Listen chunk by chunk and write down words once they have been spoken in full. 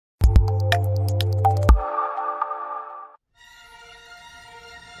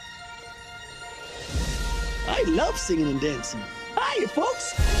love singing and dancing. Hiya,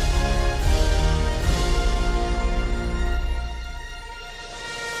 folks.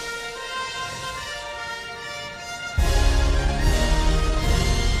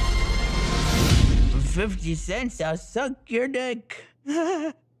 For 50 cents, I'll suck your dick.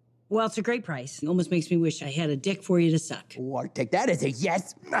 Well, it's a great price. It almost makes me wish I had a dick for you to suck. Oh, I'll take that as a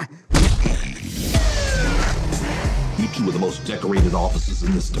yes. You two are the most decorated officers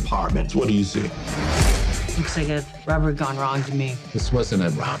in this department. What do you see? Looks like a robbery gone wrong to me. This wasn't a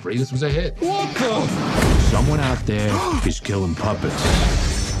robbery, this was a hit. What the? Someone out there is killing puppets.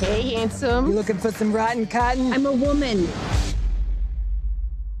 Hey, handsome. You looking for some rotten cotton? I'm a woman.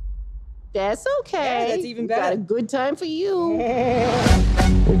 That's okay. Yeah, that's even We better. got a good time for you.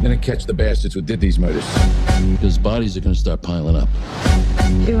 We're gonna catch the bastards who did these murders. Those bodies are gonna start piling up.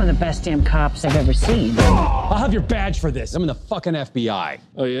 You're one of the best damn cops I've ever seen. I'll have your badge for this. I'm in the fucking FBI.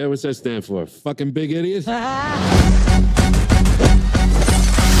 Oh yeah, what's that stand for? Fucking big idiot? Cop,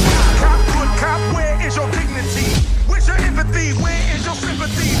 good cop, where is your dignity? Where's your empathy? Where is your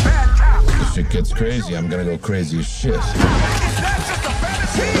sympathy? Bad cop. If shit gets crazy, I'm gonna go crazy as shit. Is that just a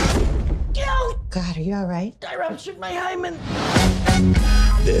fantasy? God, are you all right? I ruptured my hymen.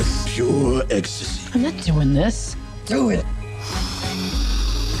 This pure ecstasy. I'm not doing this. Do it.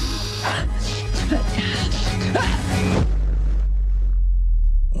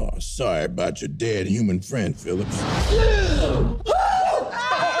 Oh, sorry about your dead human friend, Phillips.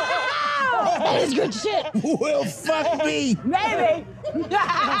 That is good shit. Well, fuck me. Maybe.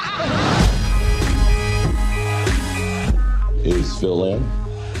 Is Phil in?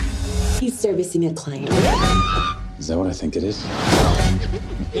 He's servicing a client. Is that what I think it is?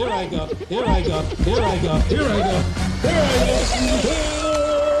 Here I go. Here I go. Here I go. Here I go. Here I go.